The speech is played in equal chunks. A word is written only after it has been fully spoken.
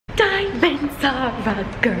Diamonds are a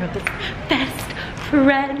girl's best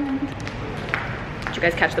friend. Did you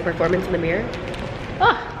guys catch the performance in the mirror?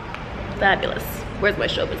 Ah, fabulous. Where's my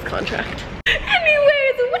showbiz contract?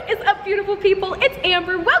 Anyways, what is up, beautiful people? It's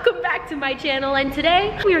Amber. Welcome back to my channel, and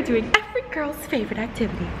today we are doing every girl's favorite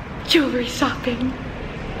activity, jewelry shopping.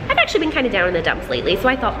 I've actually been kind of down in the dumps lately, so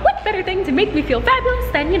I thought, what better thing to make me feel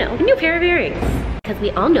fabulous than, you know, a new pair of earrings? Because we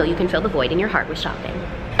all know you can fill the void in your heart with shopping.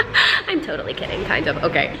 I'm totally kidding, kind of.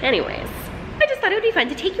 Okay, anyways. I just thought it would be fun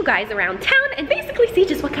to take you guys around town and basically see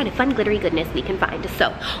just what kind of fun glittery goodness we can find.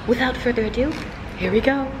 So, without further ado, here we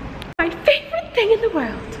go. My favorite thing in the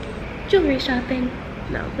world, jewelry shopping.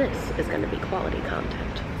 Now this is gonna be quality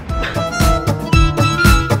content.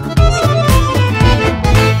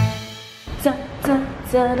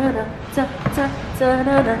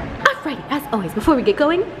 Alrighty, as always, before we get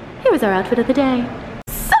going, here is our outfit of the day.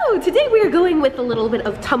 So today we are going with a little bit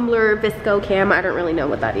of Tumblr Visco Cam. I don't really know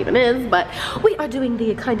what that even is, but we are doing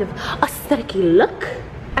the kind of aesthetic-y look.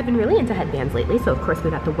 I've been really into headbands lately, so of course we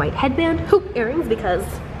got the white headband, hoop earrings because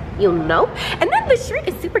you know. And then the shirt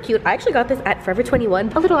is super cute. I actually got this at Forever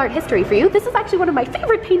 21. A little art history for you. This is actually one of my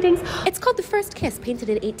favorite paintings. It's called The First Kiss, painted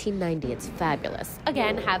in 1890. It's fabulous.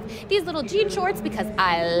 Again, have these little jean shorts because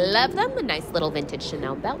I love them. A nice little vintage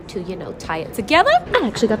Chanel belt to, you know, tie it together. I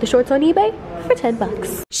actually got the shorts on eBay for 10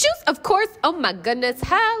 bucks. Shoes, of course. Oh my goodness.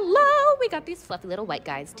 Hello. We got these fluffy little white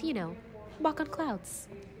guys to, you know, walk on clouds.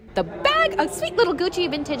 The bag, a sweet little Gucci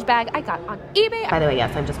vintage bag I got on eBay. By the way,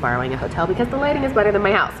 yes, I'm just borrowing a hotel because the lighting is better than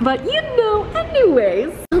my house. But you know,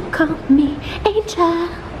 anyways. Don't call me Angel.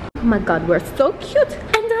 Oh my God, we're so cute.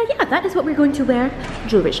 And yeah, that is what we're going to wear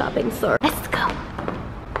jewelry shopping, so let's go.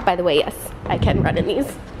 By the way, yes, I can run in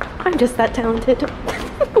these. I'm just that talented.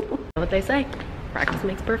 What they say, practice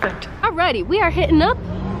makes perfect. Alrighty, we are hitting up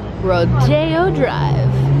Rodeo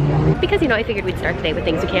Drive. Because, you know, I figured we'd start the day with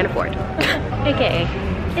things we can't afford. AKA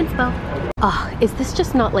inspo. Ah, is this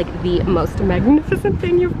just not like the most magnificent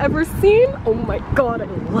thing you've ever seen? Oh my God, I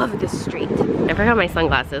love this street. I forgot my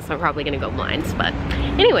sunglasses, so I'm probably gonna go blind, but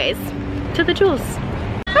anyways, to the jewels.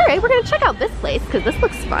 All right, we're gonna check out this place because this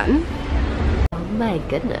looks fun. Oh my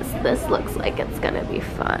goodness, this looks like it's gonna be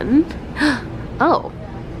fun. Oh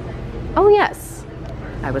yes,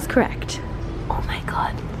 I was correct. Oh my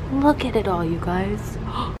God, look at it all, you guys.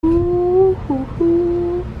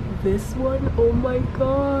 This one, oh my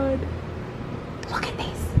God. Look at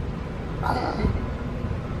these.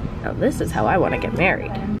 Now this is how I want to get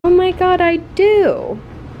married. Oh my God, I do.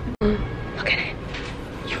 Look at it,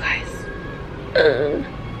 you guys.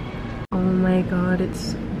 Oh my God,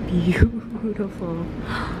 it's beautiful.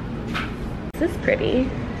 This is pretty.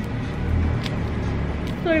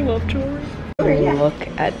 I love jewelry. Look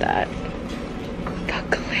at that. The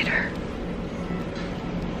glitter.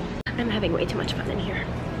 I'm having way too much fun in here.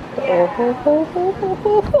 Oh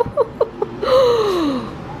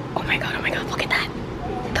my God, look at that.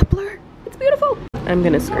 The blur, it's beautiful. I'm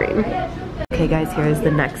gonna scream. Okay guys, here's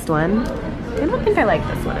the next one. I don't think I like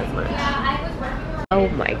this one as much. Oh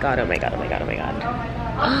my God.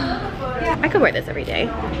 I could wear this every day,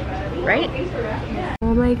 right?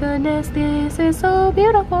 Oh my goodness, this is so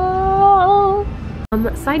beautiful.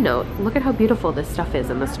 Side note, look at how beautiful this stuff is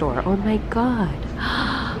in the store. Oh my God.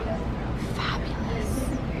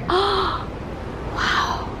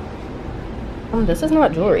 Wow. Oh, this is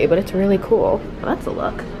not jewelry, but it's really cool. Well, that's a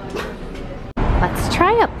look. Let's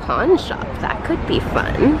try a pawn shop. That could be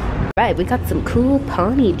fun. Right, we got some cool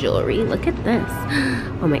pawny jewelry. Look at this.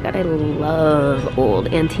 Oh my God, I love old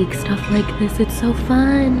antique stuff like this. It's so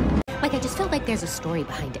fun. Like, I just felt like there's a story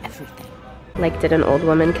behind everything. Like, did an old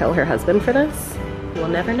woman kill her husband for this? We'll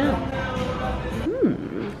never know.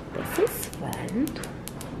 This is fun.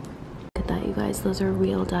 Look at that, you guys. Those are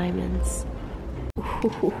real diamonds.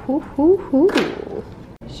 Ooh.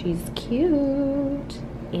 She's cute.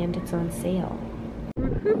 And it's on sale.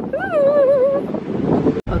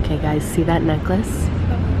 Okay, guys, see that necklace?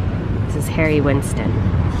 This is Harry Winston.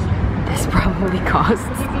 This probably costs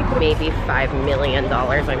maybe $5 million.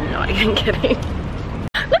 I'm not even kidding.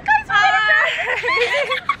 Look, guys,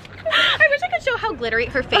 I wish I could show how glittery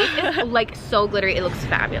her face is. Like, so glittery. It looks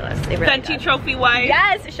fabulous. It really Fenty does. Trophy wife.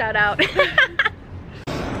 Yes, shout out.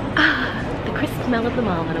 The crisp smell of them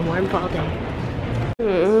all on a warm fall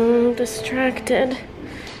day. Distracted.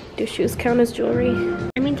 Do shoes count as jewelry?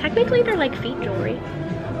 I mean, technically they're like feet jewelry.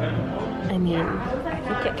 I mean, I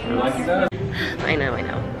think it counts. I know.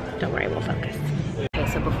 Don't worry, we'll focus. Okay,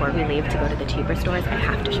 so before we leave to go to the cheaper stores, I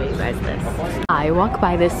have to show you guys this. I walk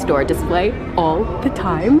by this store display all the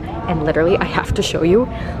time, and literally I have to show you.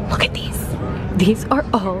 Look at these. These are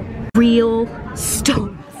all real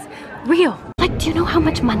stones. real. Like, do you know how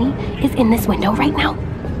much money is in this window right now?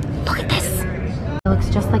 Look at this. It looks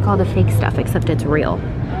just like all the fake stuff, except it's real.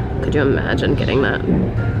 Could you imagine getting that?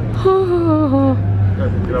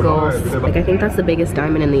 Goals. Like, I think that's the biggest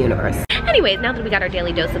diamond in the universe. Anyways, now that we got our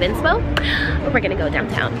daily dose of inspo, we're gonna go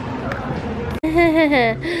downtown.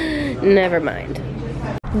 Never mind.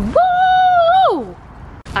 Whoa!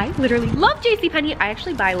 I literally love JCPenney. I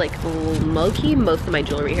actually buy like low-key most of my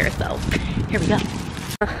jewelry here, so here we go.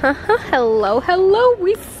 Hello, hello,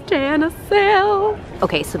 we stand a sale.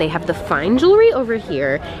 Okay, so they have the fine jewelry over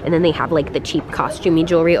here, and then they have like the cheap costumey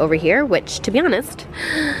jewelry over here, which, to be honest,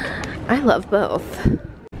 I love both.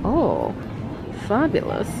 Oh,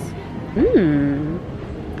 fabulous.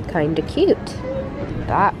 Kinda cute.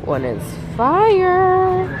 That one is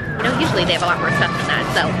fire. You know, usually they have a lot more stuff than that,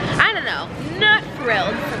 so I don't know. Not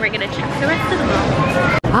thrilled, so we're gonna check the rest of the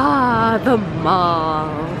mall. Ah, the mall.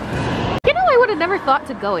 You know, I would have never thought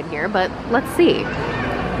to go in here, but let's see.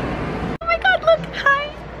 Oh my god, look,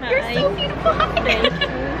 hi. You're so beautiful.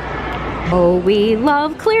 Hi. Oh, we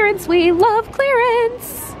love clearance, we love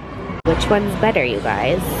clearance. Which one's better, you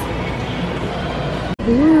guys?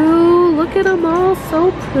 Ooh, look at them all,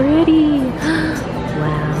 so pretty.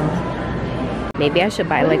 Wow. Maybe I should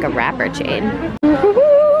buy like a wrapper chain.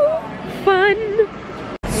 Fun.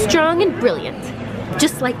 Strong and brilliant.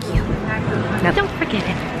 Just like you. Now don't forget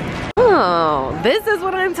it. Oh, this is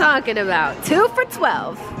what I'm talking about. 2 for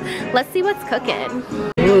 $12. Let's see what's cooking.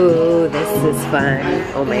 Ooh, this is fun.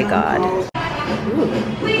 Oh my god. Ooh.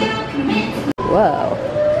 Whoa.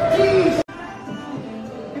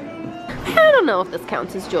 I don't know if this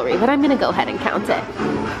counts as jewelry, but I'm gonna go ahead and count it.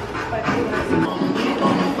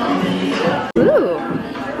 Ooh.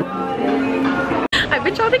 I've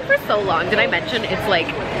been shopping for so long. Did I mention it's like,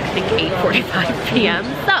 I think 8:45 p.m.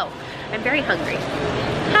 So, I'm very hungry.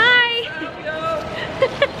 Hi!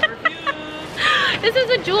 This is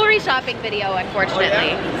a jewelry shopping video, unfortunately. Oh,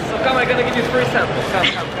 yeah? So come, I'm gonna give you 3 samples. Come.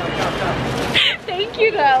 Thank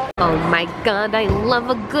you, though. Oh my god, I love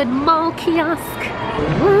a good mall kiosk.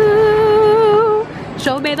 Woo!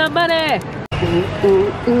 Show me the money!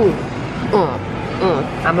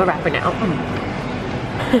 I'm a rapper now.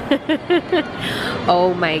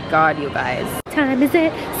 Oh my god, you guys. Time is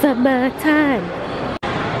it? Summertime.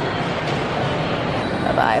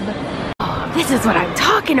 The vibe. Oh, this is what I'm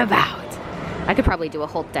talking about. I could probably do a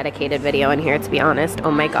whole dedicated video in here, to be honest.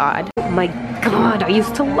 Oh my god. Oh my god, I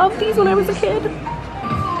used to love these when I was a kid.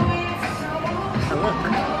 Oh,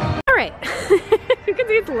 look. Alright. You can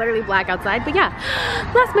see it's literally black outside, but yeah.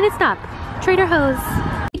 Last minute stop. Trader Joe's.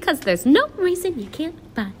 Because there's no reason you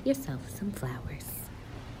can't buy yourself some flowers.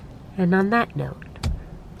 And on that note,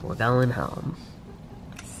 we're going home.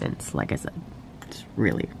 Since, like I said, it's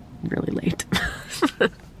really, really late.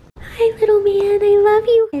 Hi, little man, I love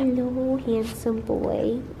you. Hello, handsome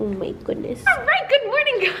boy. Oh my goodness. All right, good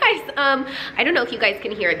morning, guys. I don't know if you guys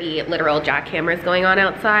can hear the literal jackhammers going on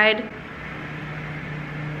outside.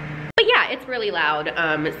 But yeah, it's really loud,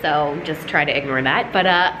 so just try to ignore that. But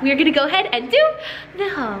we're gonna go ahead and do the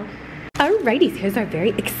haul. Alrighty, here's our very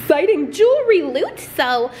exciting jewelry loot.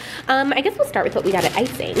 So, I guess we'll start with what we got at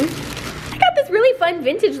icing. I got this really fun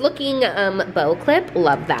vintage looking bow clip,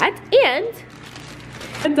 love that. And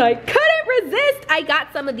I couldn't resist. I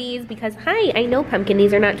got some of these because, hi, I know Pumpkin,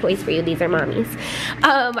 these are not toys for you, these are mommy's.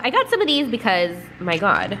 I got some of these because, my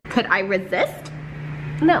god, could I resist?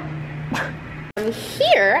 No.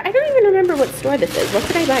 Here, I don't even remember what store this is. What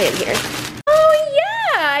could I buy in here? Oh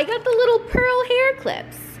yeah, I got the little pearl hair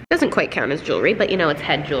clips. Doesn't quite count as jewelry, but you know, it's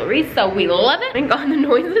head jewelry, so we love it. Oh my god, the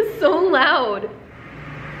noise is so loud.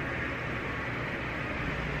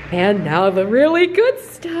 And now the really good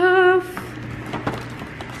stuff.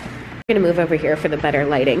 We're gonna move over here for the better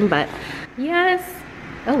lighting, but yes.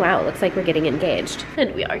 Oh wow, looks like we're getting engaged.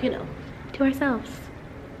 And we are, you know, to ourselves.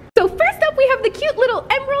 So first up, we have the cute little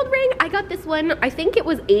emerald ring. I got this one, I think it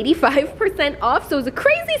was 85% off, so it was a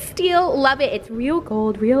crazy steal. Love it. It's real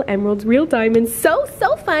gold, real emeralds, real diamonds. So,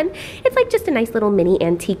 so fun. It's like just a nice little mini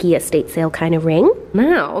antique estate sale kind of ring.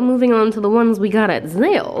 Now, moving on to the ones we got at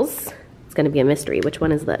Zales. It's gonna be a mystery. Which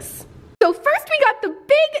one is this? So first we got the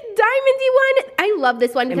big diamondy one. I love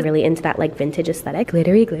this one. I'm really into that like vintage aesthetic.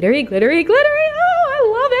 Glittery, glittery, glittery, glittery. Oh, I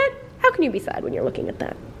love it. How can you be sad when you're looking at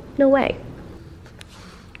that? No way.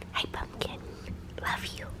 Hi, Pumpkin. Love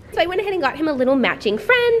you. So I went ahead and got him a little matching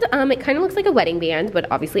friend. It kind of looks like a wedding band, but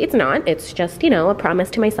obviously it's not. It's just, you know, a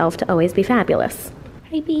promise to myself to always be fabulous.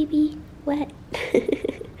 Hi, baby. What?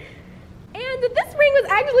 And this ring was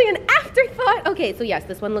actually an afterthought. Okay, so yes,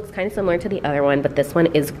 this one looks kind of similar to the other one, but this one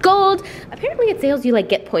is gold. Apparently at sales you like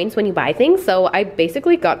get points when you buy things, so I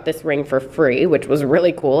basically got this ring for free, which was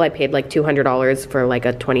really cool. I paid like $200 for like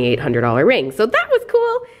a $2,800 ring, so that was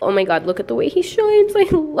cool. Oh my god, look at the way he shines. I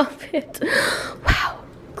love it. Wow,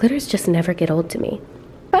 glitters just never get old to me.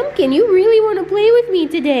 Pumpkin, you really want to play with me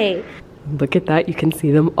today. Look at that, you can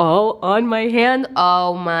see them all on my hand.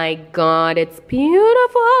 Oh my god, it's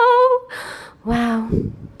beautiful. Wow.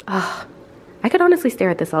 Oh, I could honestly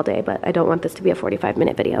stare at this all day, but I don't want this to be a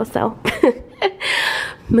 45-minute video, so.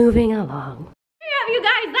 Moving along. Yeah, you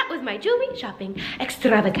guys, that was my jewelry shopping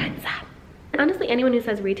extravaganza. Honestly, anyone who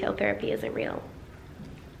says retail therapy isn't real.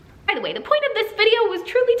 By the way, the point of this video was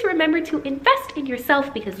truly to remember to invest in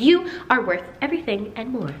yourself because you are worth everything and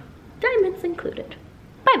more, diamonds included.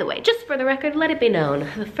 By the way, just for the record, let it be known,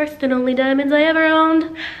 the first and only diamonds I ever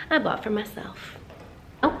owned, I bought for myself.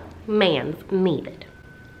 Oh, man's needed.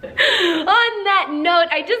 On that note,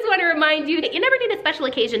 I just want to remind you that you never need a special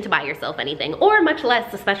occasion to buy yourself anything, or much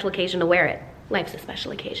less a special occasion to wear it. Life's a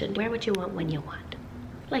special occasion. Wear what you want when you want.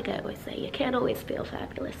 Like I always say, you can't always feel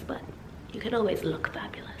fabulous, but you can always look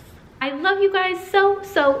fabulous. I love you guys so,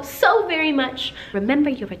 so, so very much. Remember,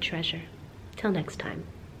 you're a treasure. Till next time,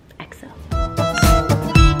 XO.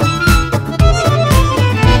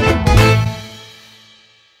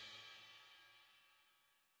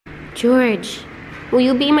 George, will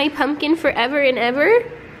you be my pumpkin forever and ever?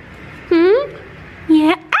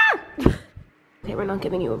 Yeah. Ah! Okay, we're not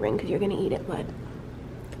giving you a ring because you're gonna eat it, but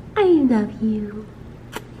I love you.